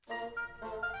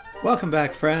Welcome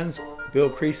back, friends. Bill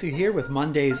Creasy here with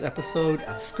Monday's episode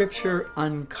of Scripture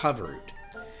Uncovered.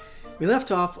 We left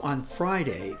off on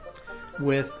Friday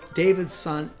with David's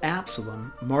son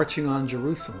Absalom marching on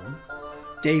Jerusalem,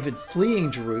 David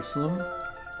fleeing Jerusalem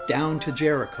down to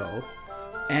Jericho,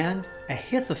 and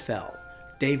Ahithophel,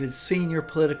 David's senior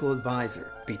political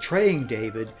advisor, betraying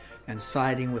David and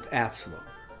siding with Absalom.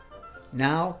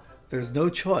 Now there's no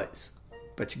choice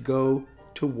but to go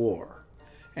to war.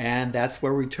 And that's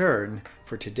where we turn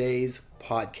for today's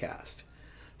podcast.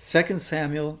 2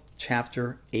 Samuel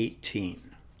chapter 18.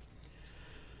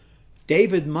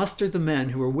 David mustered the men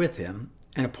who were with him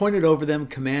and appointed over them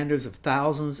commanders of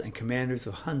thousands and commanders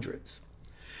of hundreds.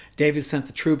 David sent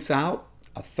the troops out,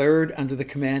 a third under the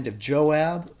command of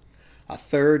Joab, a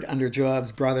third under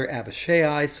Joab's brother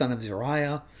Abishai, son of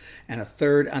Zeruiah, and a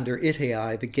third under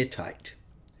Ittai the Gittite.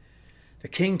 The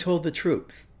king told the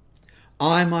troops,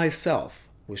 "I myself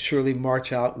will surely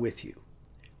march out with you."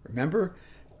 Remember,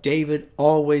 David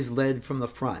always led from the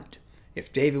front.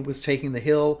 If David was taking the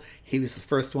hill, he was the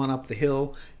first one up the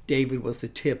hill. David was the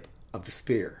tip of the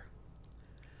spear.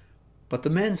 But the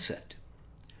men said,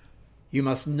 "You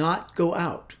must not go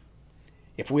out.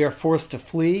 If we are forced to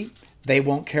flee, they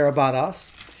won't care about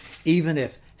us. Even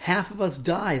if half of us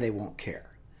die, they won't care.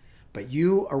 But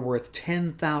you are worth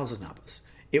 10,000 of us.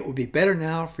 It would be better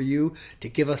now for you to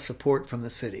give us support from the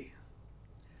city."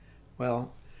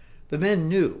 Well, the men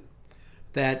knew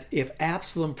that if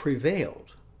Absalom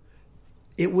prevailed,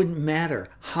 it wouldn't matter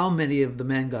how many of the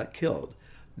men got killed.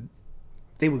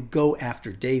 They would go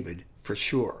after David for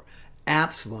sure.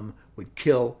 Absalom would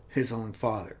kill his own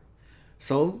father.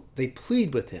 So they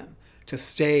plead with him to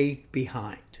stay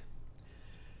behind.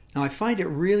 Now I find it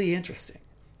really interesting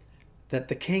that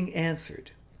the king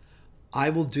answered,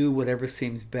 "I will do whatever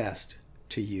seems best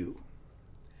to you."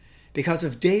 Because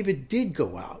if David did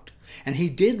go out, and he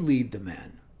did lead the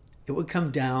men, it would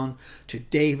come down to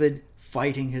David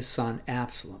fighting his son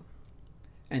Absalom.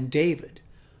 And David,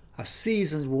 a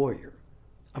seasoned warrior,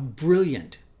 a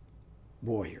brilliant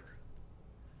warrior,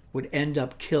 would end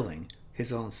up killing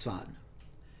his own son.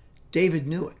 David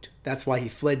knew it. That's why he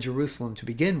fled Jerusalem to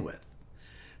begin with.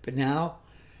 But now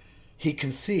he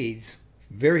concedes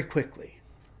very quickly.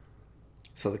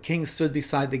 So the king stood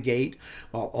beside the gate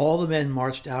while all the men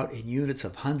marched out in units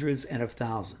of hundreds and of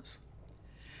thousands.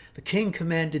 The king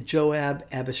commanded Joab,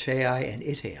 Abishai, and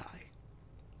Ittai,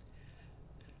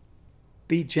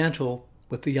 "Be gentle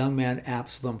with the young man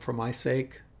Absalom for my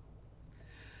sake."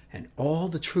 And all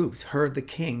the troops heard the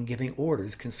king giving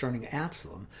orders concerning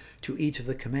Absalom to each of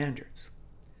the commanders.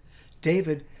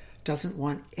 David doesn't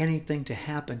want anything to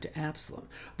happen to Absalom.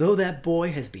 Though that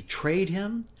boy has betrayed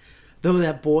him, though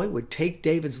that boy would take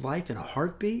David's life in a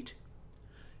heartbeat,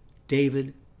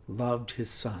 David loved his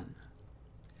son.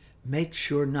 Make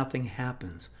sure nothing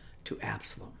happens to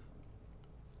Absalom.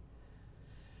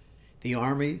 The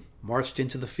army marched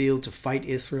into the field to fight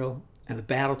Israel, and the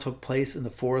battle took place in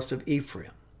the forest of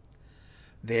Ephraim.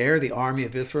 There, the army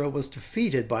of Israel was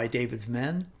defeated by David's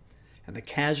men, and the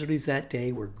casualties that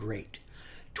day were great,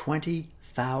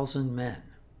 20,000 men.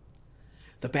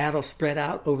 The battle spread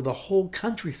out over the whole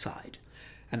countryside,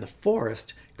 and the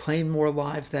forest claimed more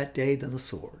lives that day than the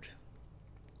sword.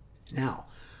 Now,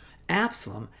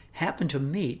 Absalom happened to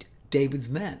meet David's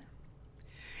men.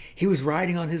 He was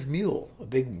riding on his mule, a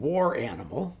big war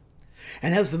animal,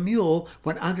 and as the mule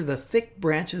went under the thick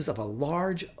branches of a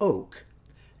large oak,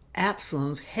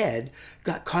 Absalom's head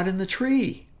got caught in the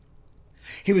tree.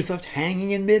 He was left hanging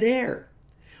in midair,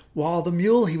 while the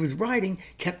mule he was riding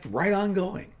kept right on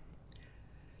going.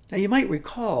 Now you might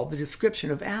recall the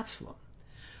description of Absalom.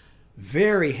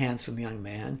 Very handsome young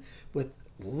man with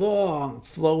long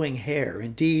flowing hair.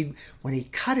 Indeed, when he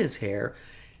cut his hair,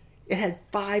 it had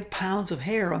 5 pounds of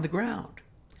hair on the ground.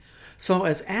 So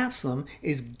as Absalom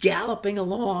is galloping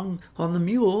along on the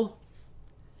mule,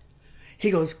 he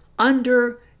goes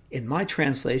under, in my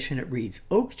translation it reads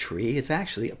oak tree. It's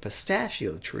actually a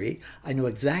pistachio tree. I know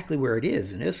exactly where it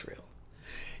is in Israel.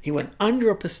 He went under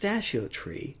a pistachio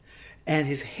tree, and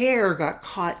his hair got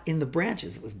caught in the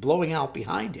branches. It was blowing out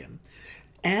behind him,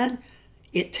 and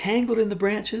it tangled in the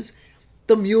branches.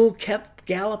 The mule kept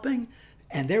galloping,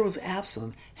 and there was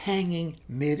Absalom hanging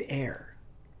mid-air.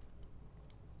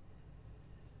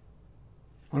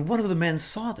 When one of the men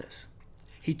saw this,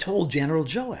 he told General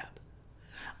Joab,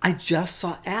 "I just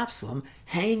saw Absalom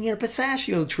hanging in a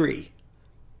pistachio tree."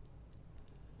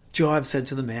 Joab said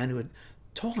to the man who had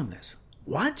told him this,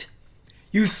 "What?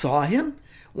 You saw him?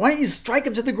 Why don't you strike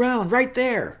him to the ground right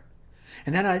there?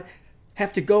 And then I'd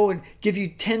have to go and give you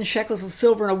 10 shekels of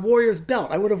silver and a warrior's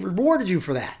belt. I would have rewarded you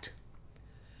for that."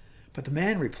 But the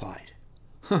man replied,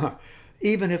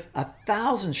 Even if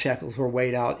 1,000 shekels were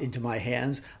weighed out into my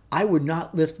hands, I would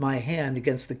not lift my hand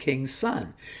against the king's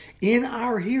son. In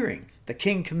our hearing, the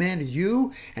king commanded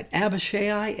you and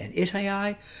Abishai and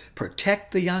Ittai,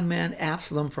 protect the young man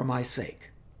Absalom for my sake.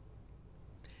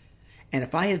 And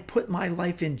if I had put my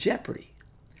life in jeopardy,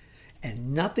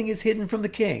 and nothing is hidden from the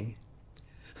king,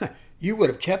 you would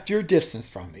have kept your distance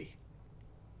from me.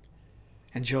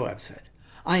 And Joab said,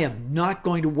 I am not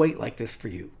going to wait like this for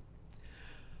you.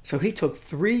 So he took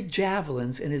 3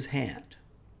 javelins in his hand.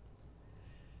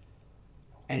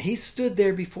 And he stood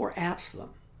there before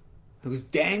Absalom, who was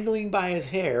dangling by his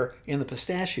hair in the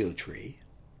pistachio tree.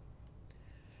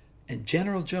 And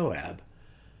General Joab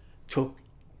took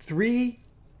 3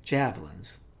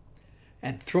 javelins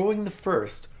and throwing the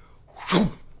first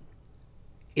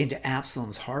into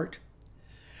Absalom's heart,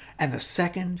 and the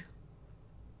second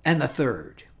and the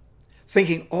third,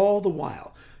 thinking all the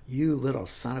while, you little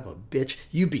son of a bitch,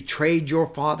 you betrayed your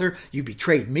father, you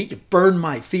betrayed me, you burned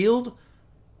my field.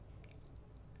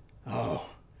 Oh,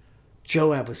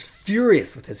 Joab was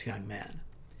furious with this young man,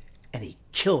 and he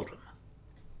killed him.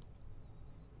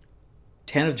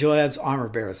 10 of Joab's armor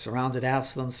bearers surrounded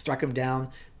Absalom, struck him down,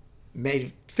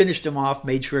 finished him off,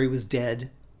 made sure he was dead.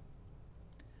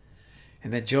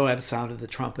 And then Joab sounded the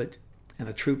trumpet, and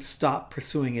the troops stopped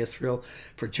pursuing Israel,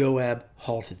 for Joab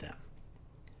halted them.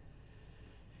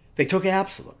 They took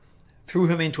Absalom, threw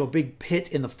him into a big pit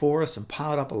in the forest, and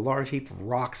piled up a large heap of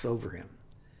rocks over him.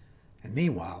 And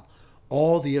meanwhile,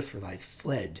 all the Israelites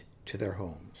fled to their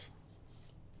homes.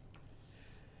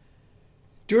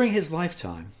 During his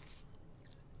lifetime,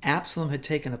 Absalom had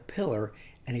taken a pillar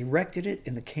and erected it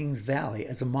in the king's valley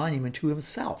as a monument to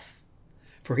himself.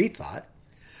 For he thought,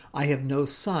 I have no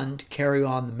son to carry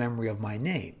on the memory of my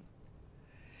name.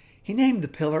 He named the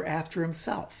pillar after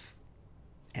himself,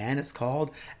 and it's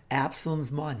called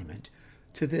Absalom's Monument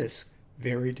to this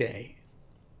very day.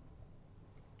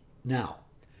 Now,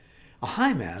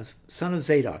 Ahimaaz, son of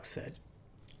Zadok, said,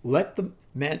 Let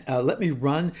me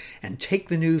run and take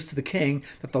the news to the king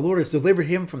that the Lord has delivered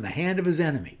him from the hand of his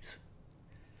enemies.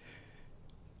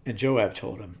 And Joab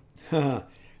told him,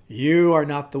 You are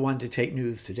not the one to take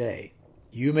news today.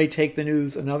 You may take the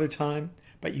news another time,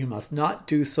 but you must not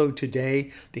do so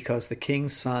today because the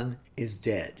king's son is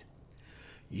dead.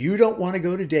 You don't want to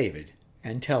go to David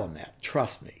and tell him that.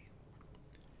 Trust me.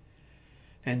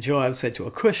 And Joab said to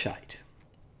a Cushite,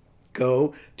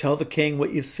 Go, tell the king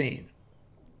what you've seen.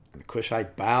 And the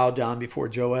Cushite bowed down before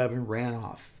Joab and ran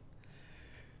off.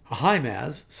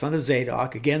 Ahimaaz, son of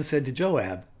Zadok, again said to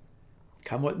Joab,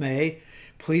 Come what may,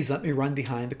 please let me run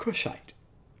behind the Cushite.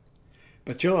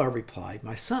 But Joab replied,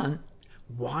 My son,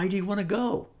 why do you want to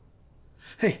go?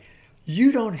 Hey,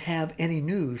 you don't have any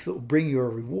news that will bring you a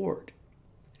reward.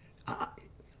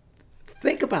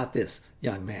 Think about this,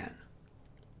 young man.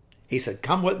 He said,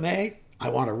 Come what may, I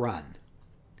want to run.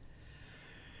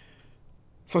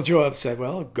 So Joab said,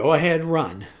 Well, go ahead,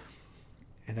 run.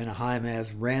 And then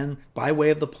Ahimaaz ran by way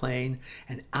of the plain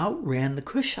and outran the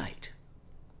Cushite.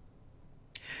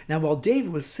 Now, while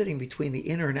David was sitting between the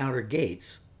inner and outer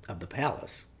gates of the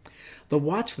palace, the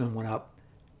watchman went up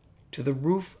to the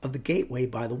roof of the gateway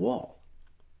by the wall.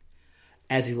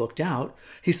 As he looked out,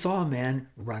 he saw a man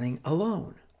running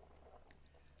alone.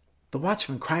 The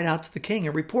watchman cried out to the king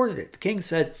and reported it. The king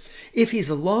said, If he's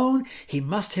alone, he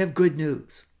must have good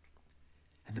news.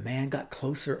 And the man got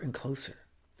closer and closer.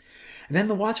 And then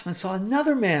the watchman saw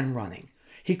another man running.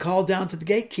 He called down to the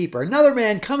gatekeeper, Another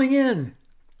man coming in.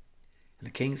 And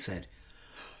the king said,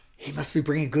 He must be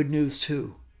bringing good news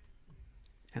too.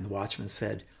 And the watchman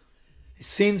said, It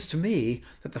seems to me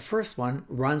that the first one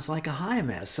runs like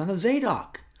Ahimaaz, son of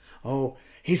Zadok. Oh,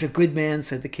 he's a good man,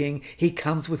 said the king. He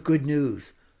comes with good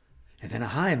news. And then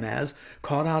Ahimaaz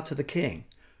called out to the king,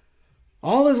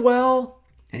 All is well.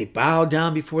 And he bowed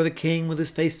down before the king with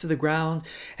his face to the ground.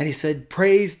 And he said,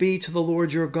 Praise be to the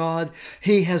Lord your God.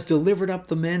 He has delivered up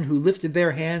the men who lifted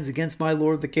their hands against my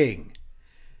lord the king.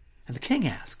 And the king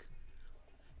asked,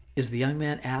 Is the young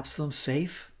man Absalom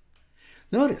safe?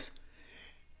 Notice,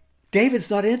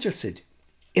 David's not interested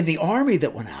in the army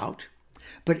that went out,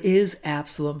 but is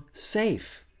Absalom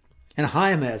safe? And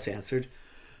Ahimaaz answered,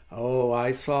 Oh,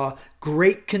 I saw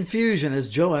great confusion as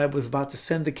Joab was about to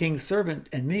send the king's servant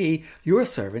and me, your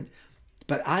servant,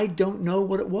 but I don't know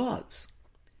what it was.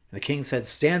 And the king said,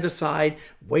 Stand aside,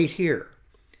 wait here.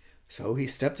 So he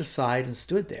stepped aside and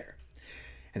stood there.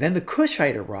 And then the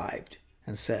Cushite arrived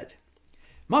and said,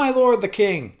 My lord the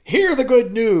king, hear the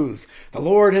good news. The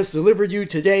Lord has delivered you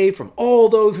today from all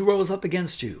those who rose up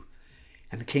against you.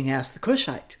 And the king asked the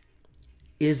Cushite,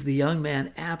 Is the young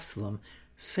man Absalom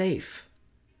safe?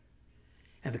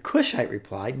 And the Cushite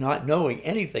replied, not knowing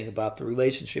anything about the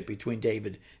relationship between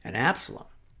David and Absalom.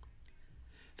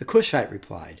 The Cushite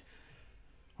replied,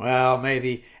 well, may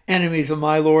the enemies of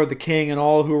my lord the king and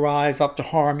all who rise up to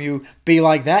harm you be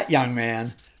like that young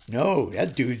man. No,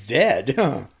 that dude's dead.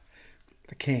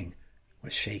 The king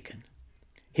was shaken.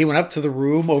 He went up to the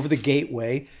room over the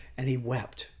gateway and he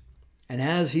wept. And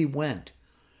as he went,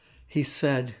 he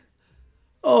said,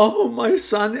 oh, my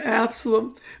son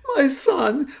Absalom, my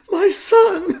son, my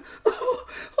son.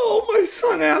 Oh, my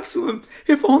son Absalom,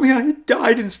 if only I had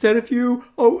died instead of you.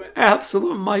 Oh,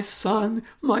 Absalom, my son,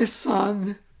 my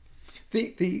son.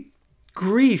 The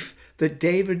grief that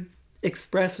David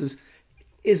expresses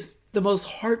is the most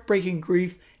heartbreaking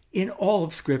grief in all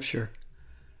of Scripture.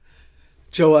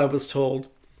 Joab was told,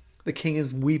 the king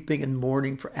is weeping and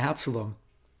mourning for Absalom.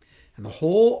 And the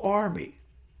whole army,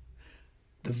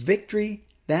 the victory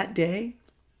that day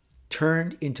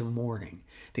turned into mourning,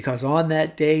 because on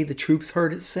that day the troops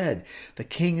heard it said, the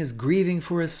king is grieving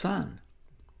for his son.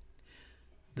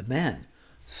 The men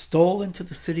stole into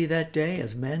the city that day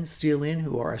as men steal in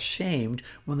who are ashamed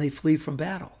when they flee from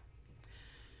battle.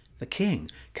 The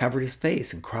king covered his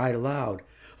face and cried aloud,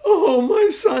 oh, my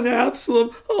son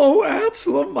Absalom! Oh,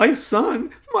 Absalom, my son,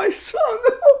 my son!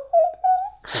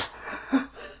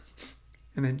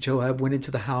 And then Joab went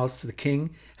into the house to the king,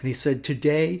 and he said,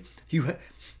 today you have...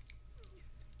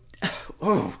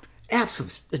 Oh,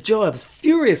 Joab's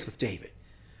furious with David.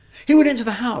 He went into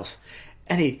the house,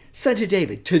 and he said to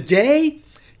David, today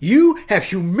you have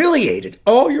humiliated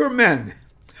all your men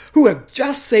who have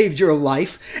just saved your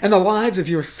life and the lives of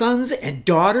your sons and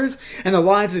daughters and the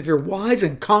lives of your wives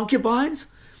and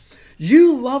concubines.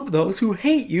 You love those who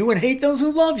hate you and hate those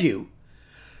who love you.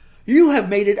 You have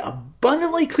made it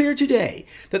abundantly clear today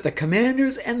that the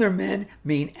commanders and their men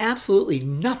mean absolutely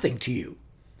nothing to you.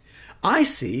 I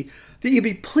see that you'd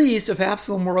be pleased if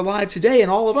Absalom were alive today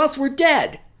and all of us were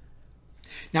dead.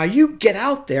 Now you get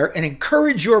out there and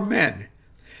encourage your men,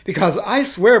 because I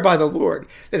swear by the Lord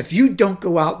that if you don't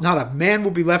go out, not a man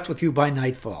will be left with you by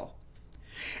nightfall.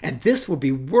 And this will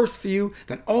be worse for you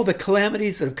than all the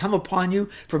calamities that have come upon you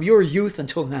from your youth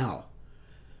until now.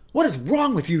 What is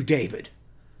wrong with you, David?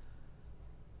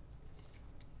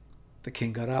 The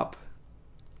king got up,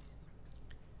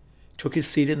 took his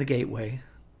seat in the gateway,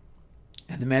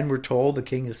 and the men were told the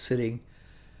king is sitting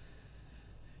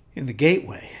in the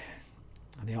gateway,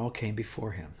 and they all came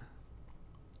before him.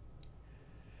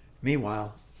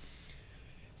 Meanwhile,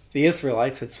 the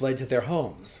Israelites had fled to their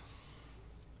homes.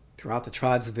 Throughout the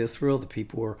tribes of Israel, the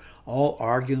people were all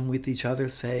arguing with each other,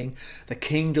 saying, the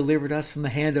king delivered us from the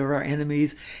hand of our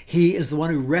enemies. He is the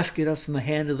one who rescued us from the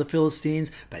hand of the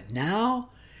Philistines. But now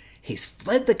he's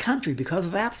fled the country because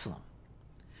of Absalom.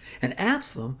 And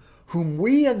Absalom, whom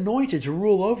we anointed to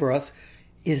rule over us,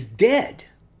 is dead.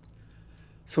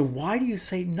 So why do you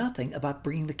say nothing about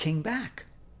bringing the king back?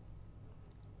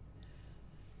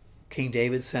 King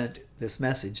David sent this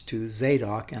message to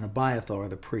Zadok and Abiathar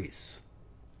the priests.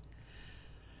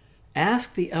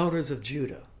 Ask the elders of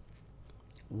Judah,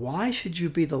 why should you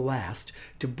be the last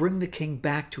to bring the king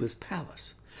back to his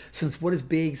palace, since what is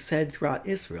being said throughout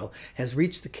Israel has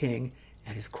reached the king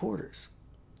at his quarters?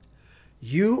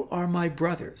 You are my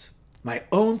brothers, my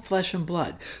own flesh and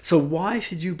blood, so why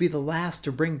should you be the last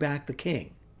to bring back the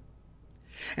king?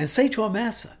 And say to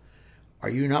Amasa, are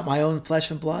you not my own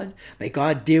flesh and blood? May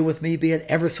God deal with me, be it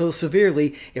ever so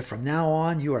severely, if from now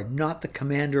on you are not the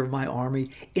commander of my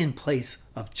army in place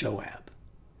of Joab.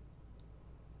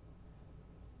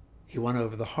 He won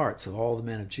over the hearts of all the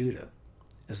men of Judah,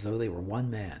 as though they were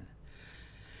one man.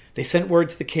 They sent word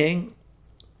to the king,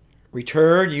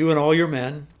 return, you and all your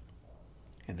men.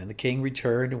 And then the king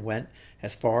returned and went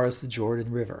as far as the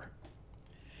Jordan River.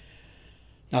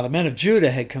 Now the men of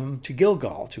Judah had come to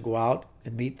Gilgal to go out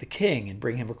and meet the king and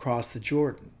bring him across the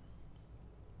Jordan.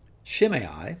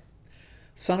 Shimei,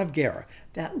 son of Gera,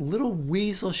 that little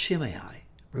weasel Shimei,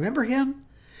 remember him?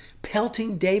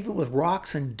 Pelting David with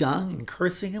rocks and dung and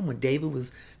cursing him when David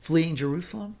was fleeing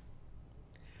Jerusalem?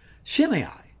 Shimei,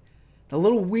 the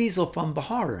little weasel from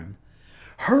Bahurim,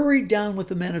 hurried down with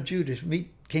the men of Judah to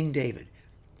meet King David.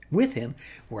 With him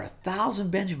were 1,000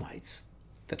 Benjamites,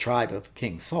 the tribe of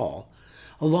King Saul,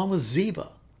 along with Ziba,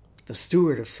 the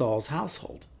steward of Saul's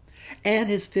household, and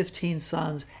his 15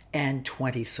 sons and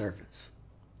 20 servants.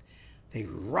 They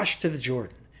rushed to the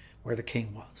Jordan, where the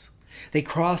king was. They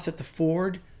crossed at the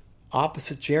ford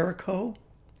opposite Jericho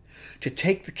to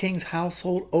take the king's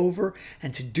household over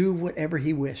and to do whatever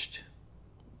he wished.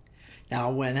 Now,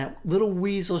 when that little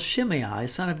weasel Shimei,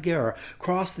 son of Gera,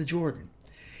 crossed the Jordan,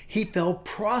 he fell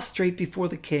prostrate before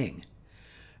the king.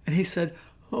 And he said,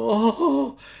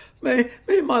 "Oh, may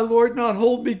my Lord not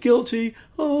hold me guilty.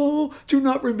 Oh, do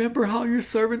not remember how your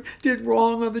servant did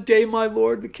wrong on the day my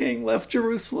Lord the king left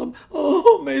Jerusalem.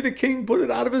 Oh, may the king put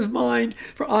it out of his mind,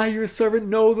 for I, your servant,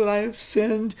 know that I have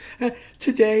sinned.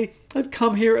 Today I've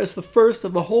come here as the first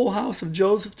of the whole house of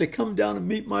Joseph to come down and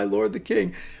meet my Lord the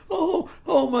king. Oh,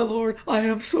 my Lord, I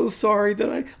am so sorry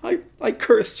that I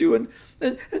cursed you and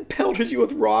pelted you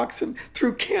with rocks and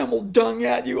threw camel dung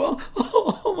at you.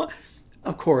 My.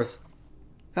 Of course,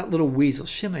 that little weasel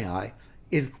Shimei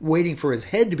is waiting for his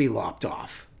head to be lopped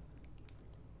off.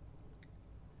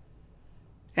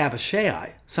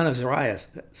 Abishai, son of Zeruiah,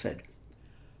 said,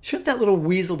 shouldn't that little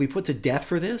weasel be put to death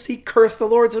for this? He cursed the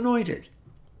Lord's anointed.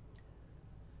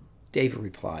 David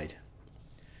replied,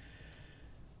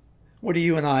 what do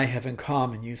you and I have in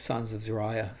common, you sons of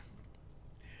Zeruiah?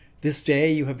 This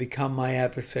day you have become my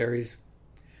adversaries.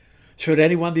 Should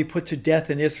anyone be put to death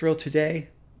in Israel today?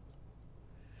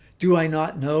 Do I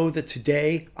not know that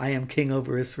today I am king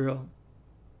over Israel?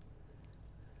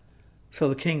 So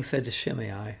the king said to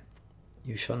Shimei,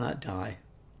 you shall not die.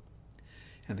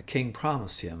 And the king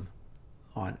promised him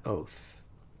on oath.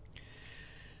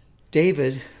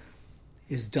 David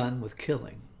is done with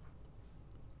killing.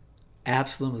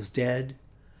 Absalom is dead.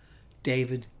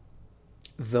 David,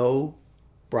 though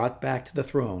brought back to the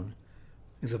throne,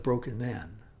 is a broken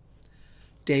man.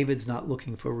 David's not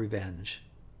looking for revenge.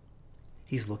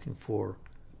 He's looking for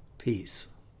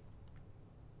peace.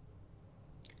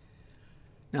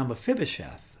 Now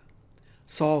Mephibosheth,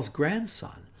 Saul's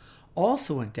grandson,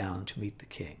 also went down to meet the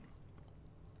king.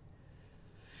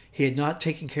 He had not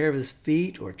taken care of his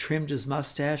feet or trimmed his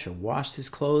mustache or washed his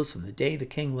clothes from the day the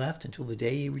king left until the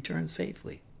day he returned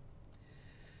safely.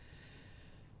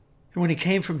 And when he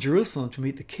came from Jerusalem to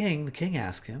meet the king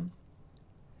asked him,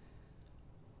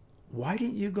 why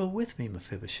didn't you go with me,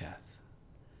 Mephibosheth?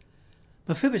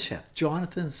 Mephibosheth,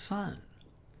 Jonathan's son.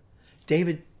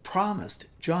 David promised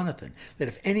Jonathan that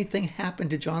if anything happened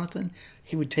to Jonathan,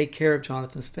 he would take care of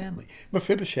Jonathan's family.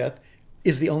 Mephibosheth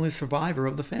is the only survivor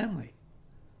of the family.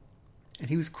 And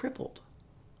he was crippled.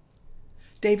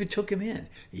 David took him in.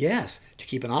 Yes, to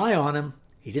keep an eye on him.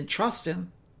 He didn't trust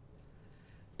him.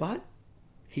 But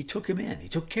he took him in. He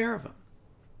took care of him.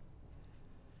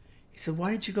 He said,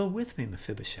 why didn't you go with me,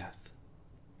 Mephibosheth?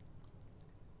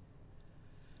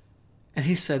 And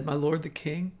he said, my lord the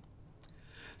king,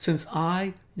 since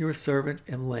I, your servant,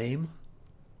 am lame,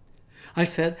 I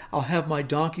said, I'll have my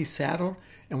donkey saddled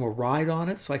and will ride on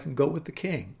it so I can go with the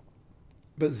king.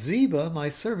 But Ziba, my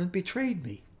servant, betrayed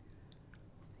me.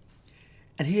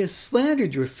 And he has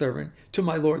slandered your servant to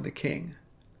my lord the king.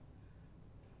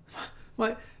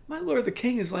 My lord the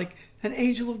king is like an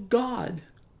angel of God.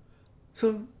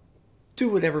 So do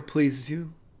whatever pleases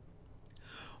you.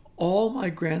 All my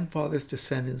grandfather's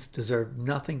descendants deserve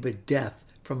nothing but death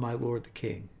from my lord the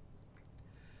king.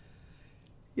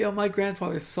 My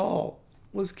grandfather Saul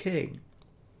was king.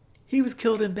 He was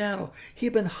killed in battle. He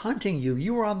had been hunting you.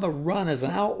 You were on the run as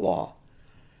an outlaw.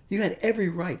 You had every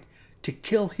right to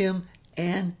kill him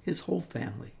and his whole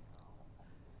family.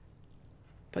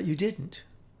 But you didn't.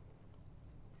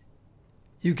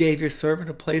 You gave your servant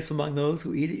a place among those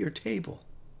who eat at your table.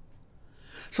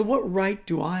 So what right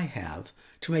do I have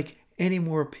to make any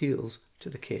more appeals to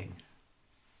the king?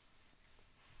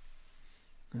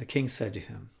 And the king said to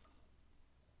him,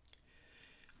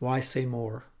 why say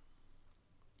more?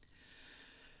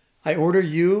 I order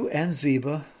you and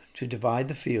Ziba to divide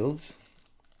the fields.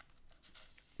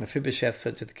 Mephibosheth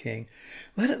said to the king,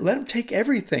 let him take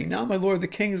everything. Now my lord the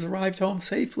king has arrived home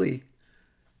safely.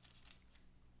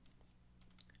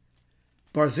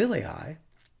 Barzillai,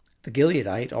 the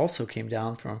Gileadite, also came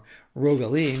down from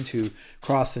Rogelim to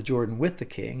cross the Jordan with the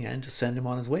king and to send him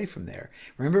on his way from there.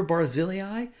 Remember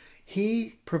Barzillai?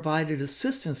 He provided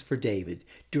assistance for David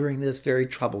during this very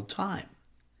troubled time.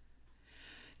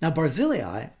 Now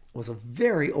Barzillai was a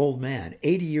very old man,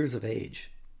 80 years of age.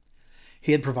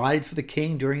 He had provided for the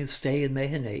king during his stay in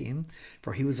Mahanaim,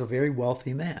 for he was a very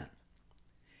wealthy man.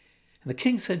 And the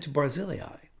king said to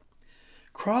Barzillai,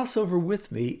 cross over with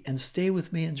me and stay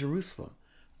with me in Jerusalem.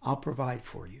 I'll provide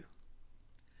for you.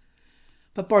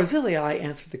 But Barzillai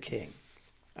answered the king,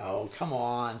 oh, come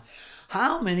on.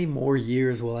 How many more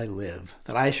years will I live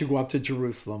that I should go up to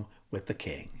Jerusalem with the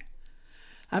king?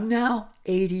 I'm now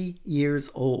 80 years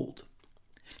old.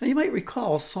 Now you might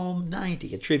recall Psalm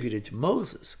 90 attributed to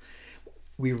Moses.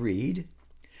 We read,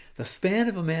 the span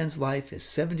of a man's life is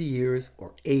 70 years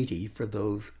or 80 for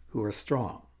those who are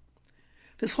strong.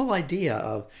 This whole idea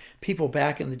of people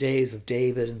back in the days of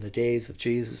David and the days of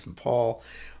Jesus and Paul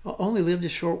only lived a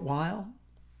short while.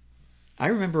 I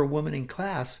remember a woman in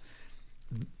class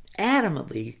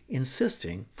adamantly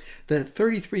insisting that at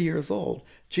 33 years old,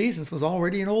 Jesus was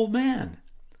already an old man.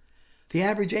 The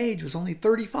average age was only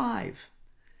 35.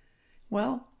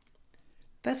 Well,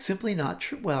 that's simply not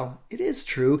true. Well, it is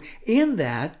true in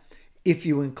that if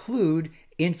you include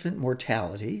infant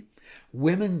mortality,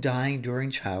 women dying during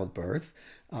childbirth,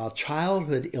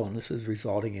 childhood illnesses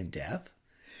resulting in death,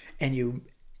 and you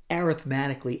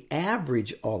arithmetically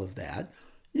average all of that,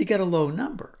 you get a low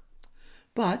number.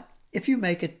 But if you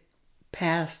make it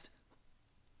past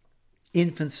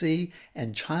infancy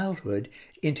and childhood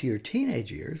into your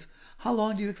teenage years, how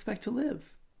long do you expect to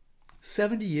live?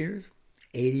 70 years?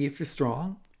 80 if you're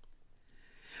strong?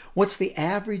 What's the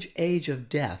average age of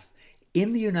death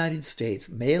in the United States,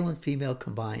 male and female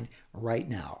combined, right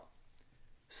now?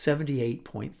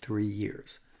 78.3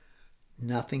 years.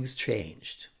 Nothing's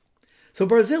changed. So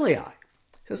Barzillai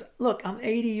says, look, I'm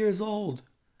 80 years old.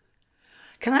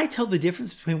 Can I tell the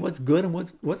difference between what's good and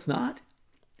what's not?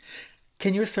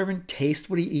 Can your servant taste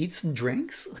what he eats and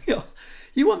drinks?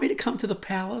 You want me to come to the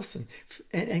palace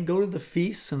and go to the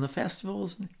feasts and the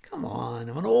festivals? Come on,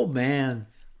 I'm an old man.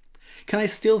 Can I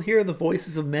still hear the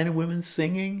voices of men and women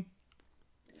singing?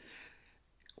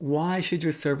 Why should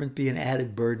your servant be an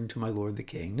added burden to my lord the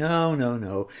king? No, no,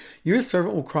 no. Your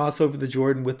servant will cross over the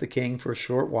Jordan with the king for a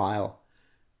short while.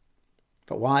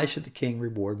 But why should the king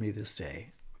reward me this day?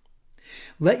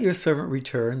 Let your servant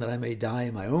return that I may die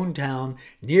in my own town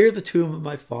near the tomb of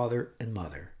my father and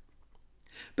mother.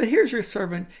 But here's your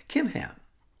servant Kimham.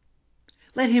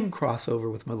 Let him cross over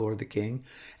with my lord the king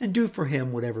and do for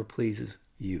him whatever pleases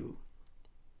you.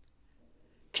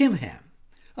 Kimham,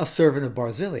 a servant of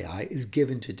Barzillai, is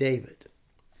given to David.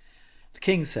 The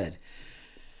king said,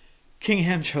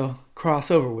 Kimham shall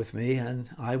cross over with me,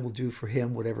 and I will do for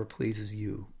him whatever pleases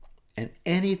you. And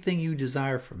anything you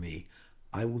desire from me,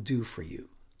 I will do for you.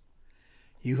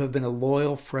 You have been a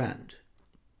loyal friend.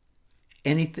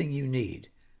 Anything you need,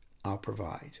 I'll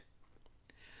provide.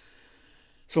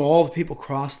 So all the people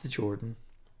crossed the Jordan,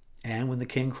 and when the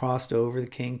king crossed over, the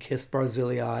king kissed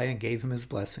Barzillai and gave him his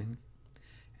blessing,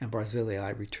 and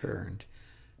Barzillai returned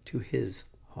to his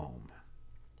home.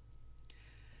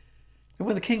 And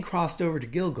when the king crossed over to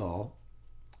Gilgal,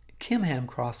 Kimham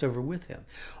crossed over with him.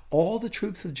 All the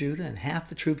troops of Judah and half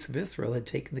the troops of Israel had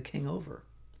taken the king over.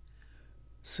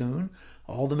 Soon,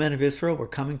 all the men of Israel were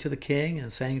coming to the king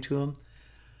and saying to him,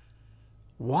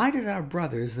 Why did our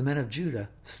brothers, the men of Judah,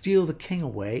 steal the king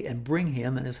away and bring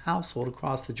him and his household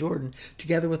across the Jordan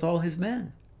together with all his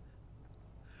men?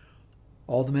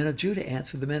 All the men of Judah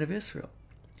answered the men of Israel,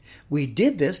 We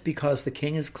did this because the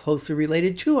king is closely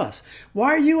related to us. Why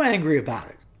are you angry about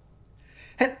it?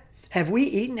 Have we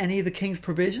eaten any of the king's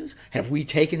provisions? Have we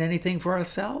taken anything for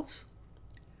ourselves?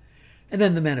 And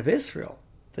then the men of Israel,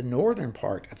 the northern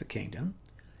part of the kingdom,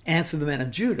 answered the men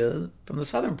of Judah from the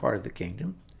southern part of the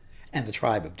kingdom and the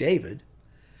tribe of David,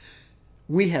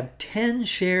 We have 10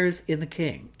 shares in the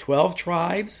king, 12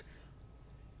 tribes.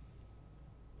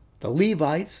 The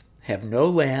Levites have no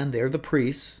land, they're the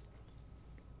priests,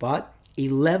 but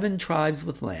 11 tribes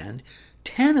with land,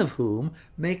 10 of whom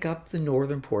make up the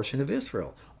northern portion of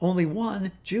Israel. Only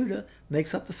one, Judah,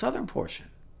 makes up the southern portion.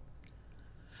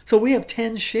 So we have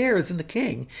 10 shares in the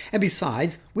king, and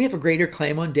besides, we have a greater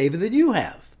claim on David than you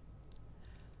have.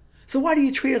 So why do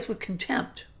you treat us with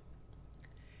contempt?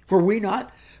 Were we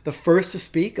not the first to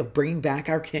speak of bringing back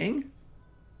our king?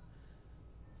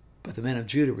 But the men of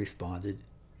Judah responded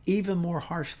even more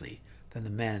harshly than the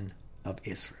men of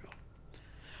Israel.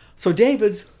 So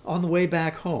David's on the way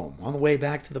back home, on the way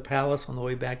back to the palace, on the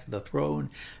way back to the throne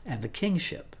and the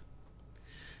kingship.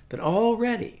 But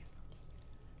already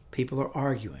people are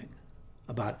arguing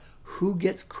about who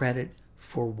gets credit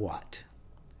for what.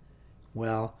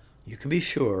 Well, you can be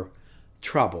sure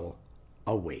trouble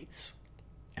awaits.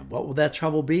 And what will that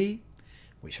trouble be?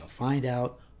 We shall find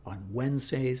out on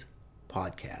Wednesday's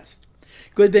podcast.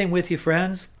 Good being with you,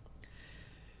 friends.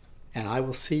 And I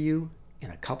will see you in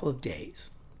a couple of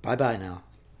days. Bye-bye now.